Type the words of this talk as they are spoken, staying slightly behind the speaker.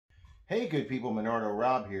Hey, good people, Menardo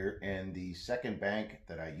Rob here, and the second bank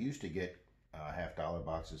that I used to get half-dollar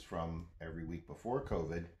boxes from every week before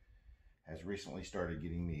COVID has recently started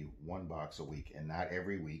getting me one box a week, and not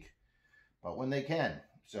every week, but when they can.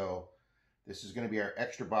 So this is going to be our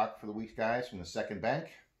extra box for the week, guys, from the second bank,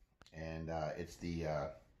 and it's the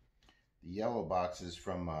yellow boxes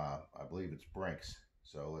from, I believe it's Brinks.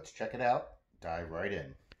 So let's check it out, dive right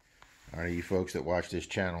in. All right, you folks that watch this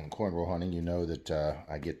channel on cornrow hunting, you know that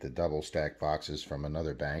I get the double stack boxes from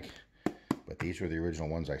another bank, but these were the original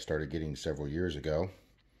ones I started getting several years ago.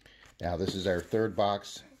 Now this is our third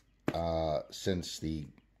box since the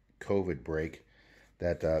COVID break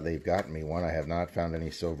that they've gotten me one. I have not found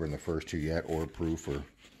any silver in the first two yet, or proof, or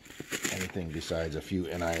anything besides a few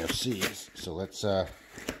NIFCs. So let's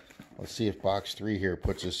see if box 3 here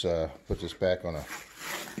puts us back on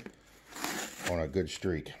a good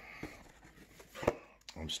streak.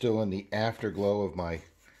 I'm still in the afterglow of my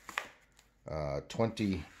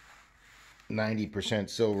 90%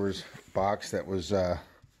 silvers box that was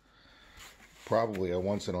probably a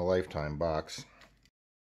once-in-a-lifetime box.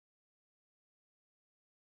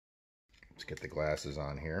 Let's get the glasses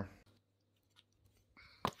on here.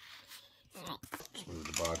 Let's move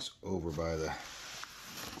the box over by the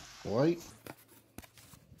light.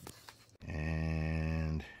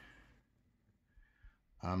 And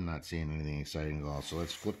I'm not seeing anything exciting at all, so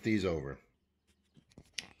let's flip these over.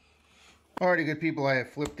 Alrighty, good people, I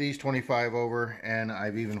have flipped these 25 over, and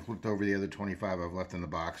I've even flipped over the other 25 I've left in the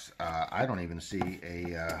box. I don't even see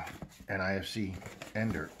an NIFC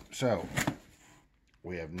ender, so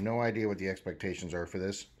we have no idea what the expectations are for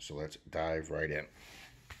this, so let's dive right in.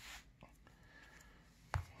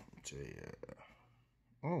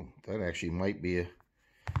 Oh, that actually might be an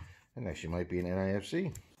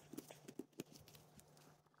NIFC.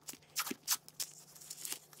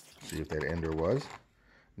 See if that ender was.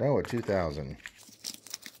 No, a 2000.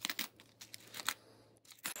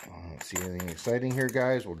 I don't see anything exciting here,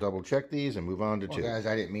 guys. We'll double check these and move on to 2. Guys,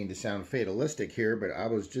 I didn't mean to sound fatalistic here, but I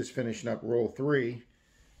was just finishing up roll 3,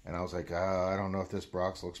 and I was like, I don't know if this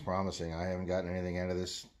box looks promising. I haven't gotten anything out of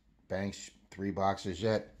this bank's 3 boxes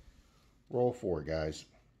yet. Roll 4, guys.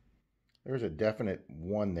 There's a definite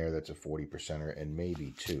 1 there that's a 40%er, and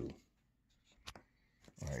maybe 2.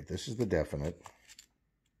 All right, this is the definite.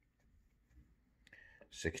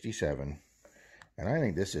 67, and I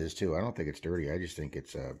think this is too. I don't think it's dirty. I just think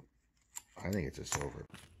it's a silver.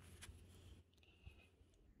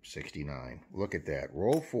 69. Look at that.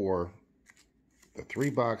 Roll 4. The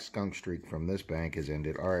 3-box skunk streak from this bank has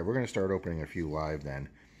ended. All right, we're going to start opening a few live then.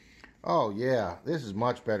 Oh yeah, this is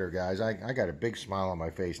much better, guys. I got a big smile on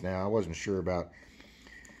my face now. I wasn't sure about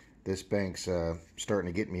this bank's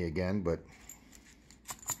starting to get me again, but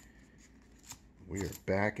we are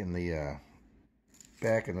back in the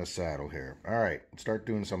saddle here. All right, let's start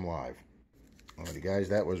doing some live. Alrighty, guys,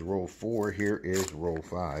 that was roll 4. Here is roll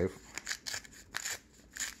 5.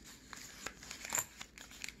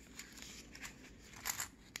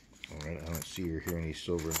 All right, I don't see or hear any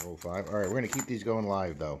silver in roll 5. All right, we're going to keep these going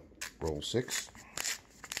live, though. Roll 6.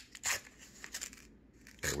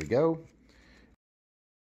 There we go.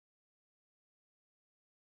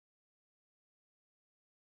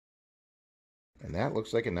 And that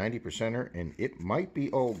looks like a 90%er, and it might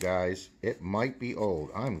be old, guys. It might be old.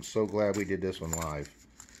 I'm so glad we did this one live.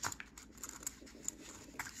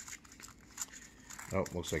 Oh,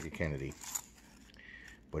 looks like a Kennedy.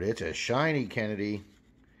 But it's a shiny Kennedy.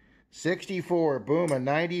 64, boom, a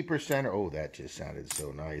 90%er. Oh, that just sounded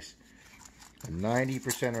so nice. A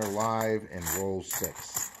 90%er live and roll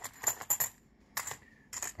 6.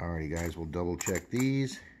 Alrighty, guys, we'll double check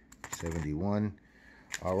these. 71.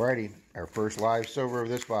 Alrighty, our first live silver of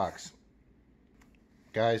this box.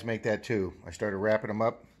 Guys, make that 2. I started wrapping them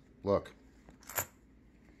up. Look.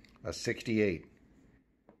 A 68.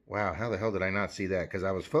 Wow, how the hell did I not see that? Because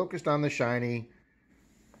I was focused on the shiny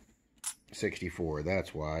 64.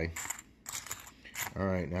 That's why.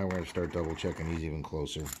 Alright, now we're going to start double checking these even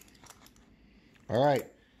closer.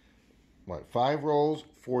 Alright. What, 5 rolls,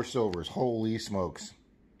 4 silvers. Holy smokes.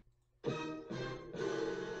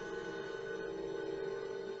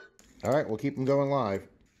 All right, we'll keep them going live.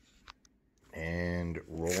 And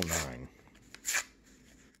roll 9.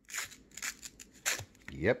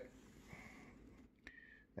 Yep.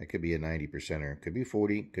 That could be a 90%er. Could be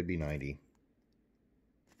 40, could be 90.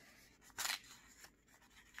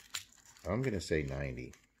 I'm going to say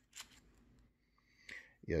 90.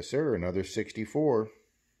 Yes, sir, another 64.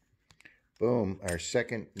 Boom, our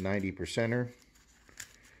second 90%er.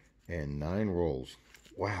 And 9 rolls.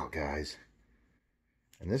 Wow, guys.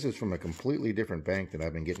 And this is from a completely different bank that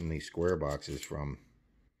I've been getting these square boxes from.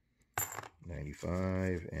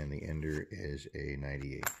 95, and the ender is a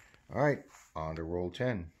 98. All right, on to roll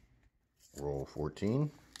 10. Roll 14.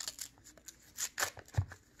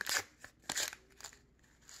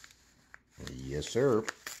 Yes, sir.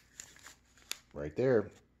 Right there.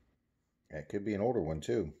 That could be an older one,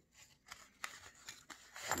 too.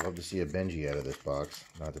 I'd love to see a Benji out of this box.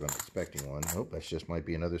 Not that I'm expecting one. Nope, that's just might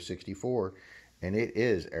be another 64. And it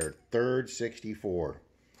is our third 64.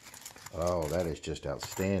 Oh, that is just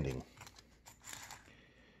outstanding.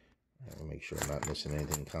 I'll make sure I'm not missing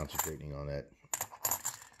anything, concentrating on that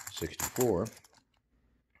 64.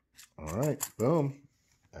 All right, boom.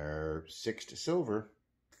 Our sixth silver.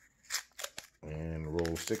 And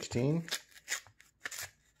roll 16.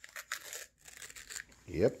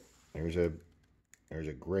 Yep, there's a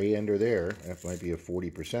gray ender there. That might be a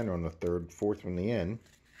 40% on the fourth from the end.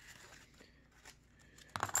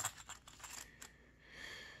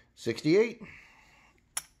 68.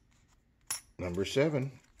 Number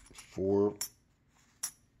 7. Four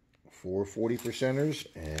 40%ers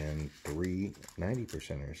and 3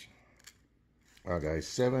 90%ers. Wow, guys,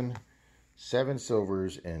 seven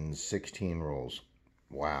silvers and 16 rolls.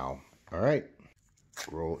 Wow. All right,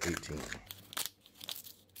 roll 18.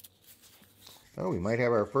 Oh, we might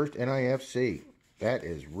have our first NIFC. That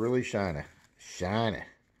is really shiny. Shiny.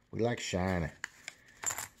 We like shiny.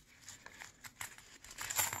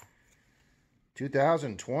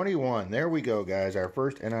 2021. There we go, guys. Our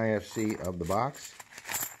first NIFC of the box.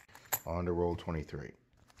 On to roll 23.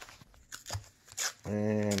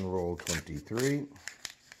 And roll 23.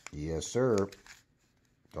 Yes, sir.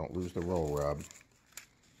 Don't lose the roll, Rob.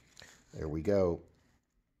 There we go.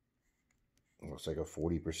 Looks like a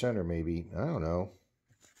 40% or maybe. I don't know.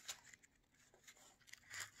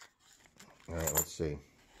 All right, let's see.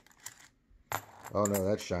 Oh, no,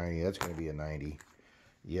 that's shiny. That's going to be a 90.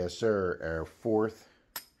 Yes, sir. Our fourth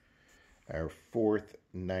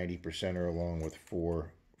 90%er along with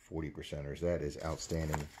 4 40%ers. That is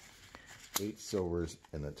outstanding. 8 silvers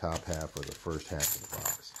in the top half of the first half of the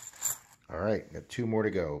box. All right, got 2 more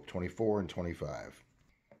to go. 24 and 25.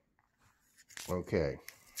 Okay.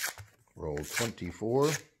 Roll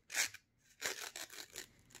 24.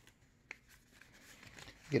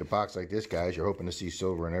 Get a box like this, guys, you're hoping to see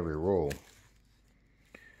silver in every roll.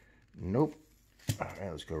 Nope. All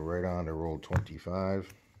right, let's go right on to roll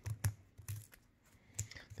 25.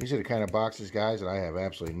 These are the kind of boxes, guys, that I have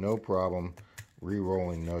absolutely no problem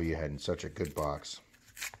re-rolling. No, you had such a good box.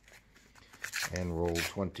 And roll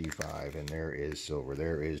 25, and there is silver.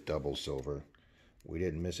 There is double silver. We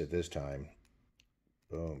didn't miss it this time.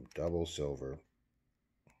 Boom, double silver.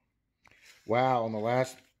 Wow, on the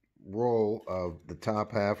last roll of the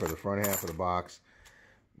top half or the front half of the box,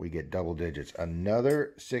 we get double digits.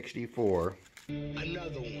 Another 64.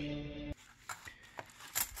 Another one.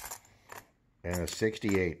 And a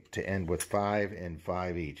 68 to end with 5 and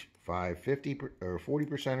 5 each. 5 50 or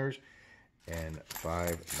 40%ers and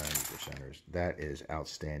 5 90%ers. That is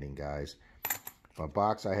outstanding, guys. A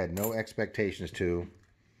box I had no expectations to.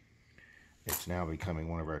 It's now becoming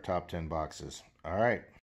one of our top 10 boxes. All right.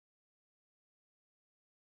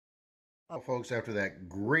 Well, folks, after that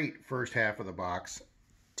great first half of the box,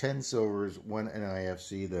 10 silvers, 1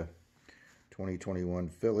 NIFC, the 2021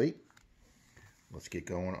 Philly. Let's get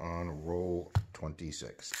going on roll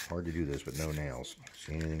 26. Hard to do this with no nails.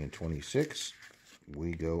 See anything in 26?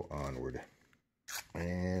 We go onward.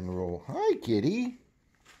 And roll. Hi, kitty.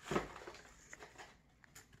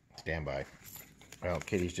 Stand by. Well,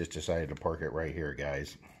 Kitty's just decided to park it right here,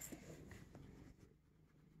 guys.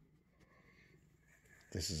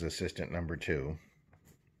 This is assistant number 2.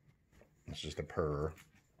 This is the purr.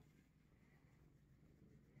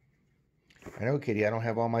 I know, Kitty, I don't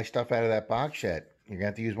have all my stuff out of that box yet. You're going to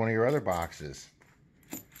have to use one of your other boxes.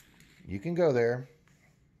 You can go there.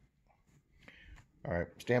 All right,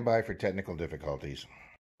 stand by for technical difficulties.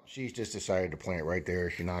 She's just decided to plant right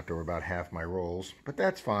there. She knocked over about half my rolls, but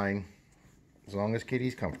that's fine. As long as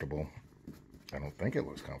Kitty's comfortable. I don't think it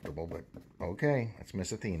looks comfortable, but okay. That's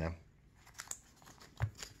Miss Athena.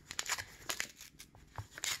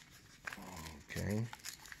 Okay.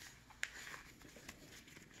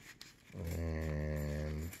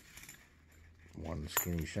 And one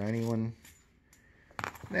skinny shiny one.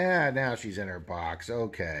 Now she's in her box.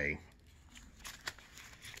 Okay.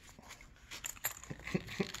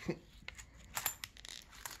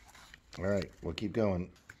 All right, we'll keep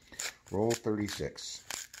going. Roll 36.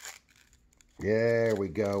 There we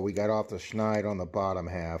go. We got off the schneid on the bottom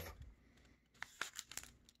half.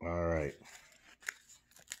 All right.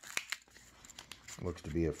 Looks to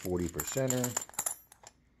be a 40%er.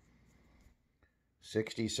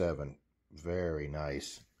 67. Very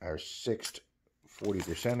nice. our sixth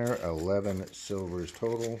 40%er, 11 silvers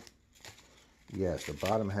total. Yes, the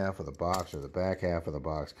bottom half of the box or the back half of the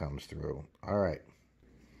box comes through. All right.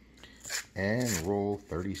 And roll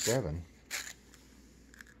 37.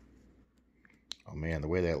 Oh man, the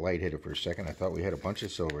way that light hit it for a second, I thought we had a bunch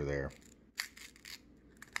of silver there.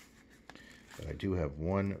 But I do have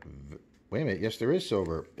one. Wait a minute. Yes, there is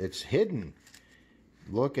silver. It's hidden.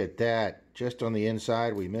 Look at that. Just on the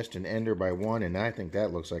inside, we missed an ender by one, and I think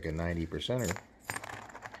that looks like a 90%er.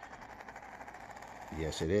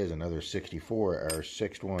 Yes, it is. Another 64. Our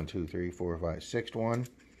sixth one, 2, 3, 4, 5, sixth one.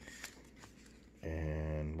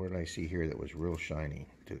 And what did I see here that was real shiny?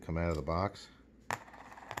 Did it come out of the box?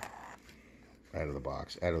 Out of the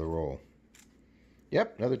box. Out of the roll.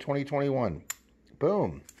 Yep, another 2021.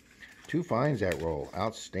 Boom. 2 finds that roll.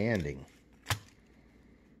 Outstanding.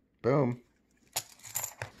 Boom.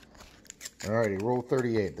 Alrighty, roll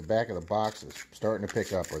 38. The back of the box is starting to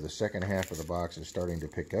pick up, or the second half of the box is starting to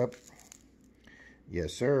pick up.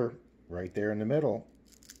 Yes, sir. Right there in the middle.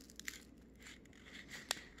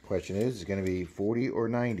 Question is it going to be 40 or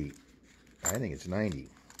 90? I think it's 90.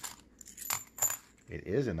 It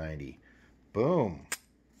is a 90. Boom.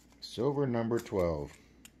 Silver number 12.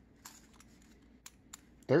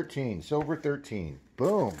 13. Silver 13.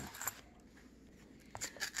 Boom.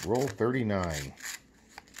 Roll 39.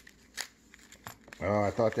 Oh,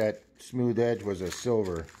 I thought that smooth edge was a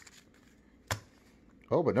silver.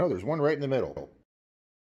 Oh, but no, there's one right in the middle.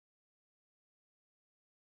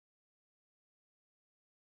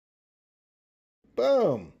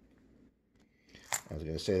 Boom. I was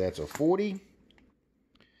going to say that's a 40.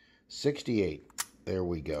 68. There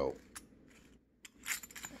we go.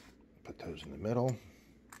 Put those in the middle.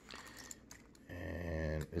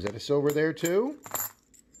 And is that a silver there too?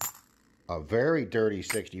 A very dirty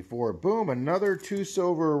 64. Boom, another 2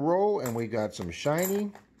 silver roll, and we got some shiny.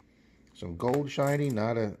 Some gold shiny,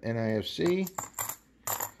 not a NIFC.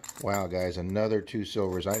 Wow, guys, another 2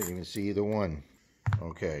 silvers. I didn't even see either one.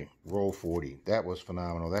 Okay, roll 40. That was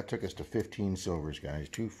phenomenal. That took us to 15 silvers, guys.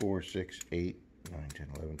 2, 4, 6, 8, 9, 10,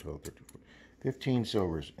 11, 12, 13, 14. 15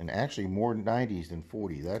 silvers, and actually more 90s than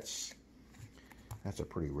 40. That's a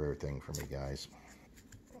pretty rare thing for me, guys.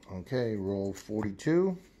 Okay, roll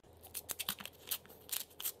 42.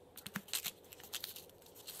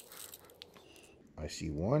 I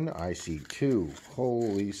see 1, I see 2.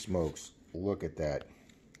 Holy smokes, look at that.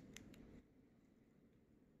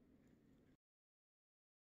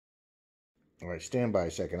 All right, stand by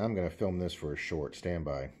a second. I'm going to film this for a short. Stand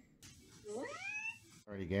by.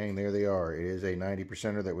 Alrighty, gang, there they are. It is a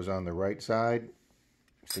 90%er that was on the right side,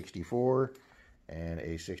 64, and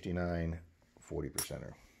a 69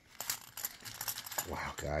 40%er.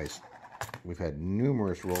 Wow, guys. We've had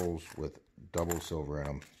numerous rolls with double silver in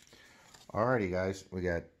them. Alrighty, guys. We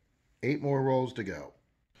got 8 more rolls to go.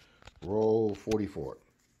 Roll 44.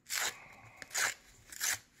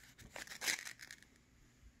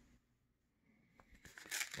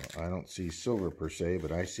 Well, I don't see silver per se,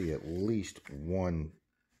 but I see at least one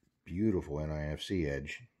beautiful NIFC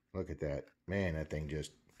edge. Look at that. Man, that thing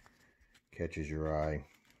just catches your eye.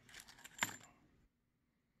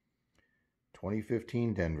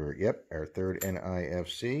 2015 Denver. Yep, our third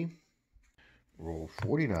NIFC. Roll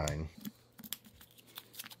 49.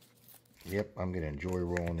 Yep, I'm going to enjoy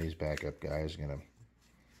rolling these back up, guys. I'm going to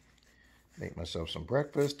make myself some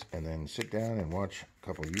breakfast and then sit down and watch a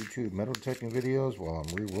couple of YouTube metal detecting videos while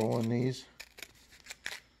I'm re-rolling these.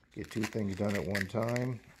 Get 2 things done at one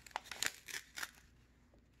time.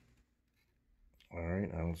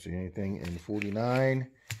 Alright, I don't see anything in 49.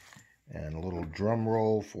 And a little drum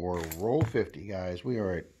roll for roll 50, guys. We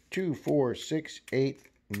are at 2, 4, 6, 8,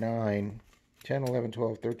 9, 10, 11,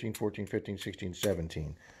 12, 13, 14, 15, 16,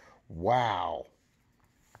 17. Wow.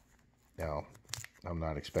 Now, I'm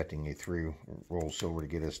not expecting a 3 roll silver to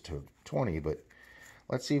get us to 20, but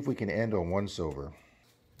let's see if we can end on 1 silver.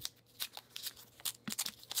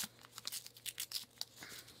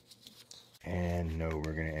 And no,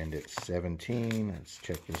 we're going to end at 17. Let's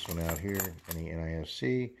check this one out here. Any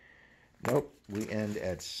NIFC? Nope, we end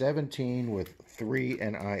at 17 with 3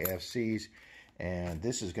 NIFCs. And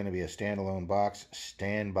this is going to be a standalone box.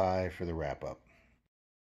 Stand by for the wrap-up.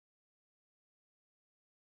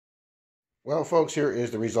 Well, folks, here is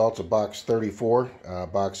the results of box 34.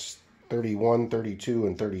 Box 31, 32,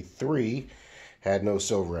 and 33 had no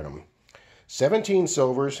silver in them. 17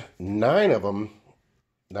 silvers, 9 of them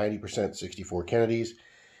 90% 64 Kennedys,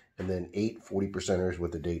 and then 8 40%ers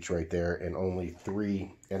with the dates right there, and only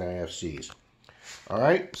 3 NIFCs. All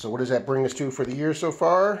right, so what does that bring us to for the year so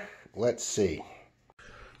far? Let's see.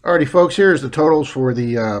 Alrighty, folks, here's the totals for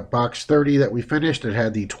the box 30 that we finished. It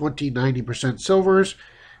had the 90% silvers,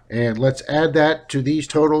 and let's add that to these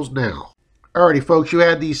totals now. Alrighty, folks, you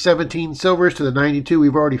add these 17 silvers to the 92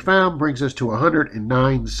 we've already found, brings us to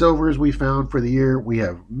 109 silvers we found for the year. We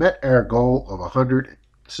have met our goal of 100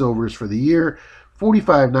 silvers for the year,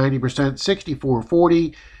 45 90%, 64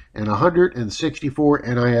 40, and 164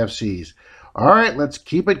 NIFCs. All right, let's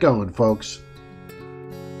keep it going, folks.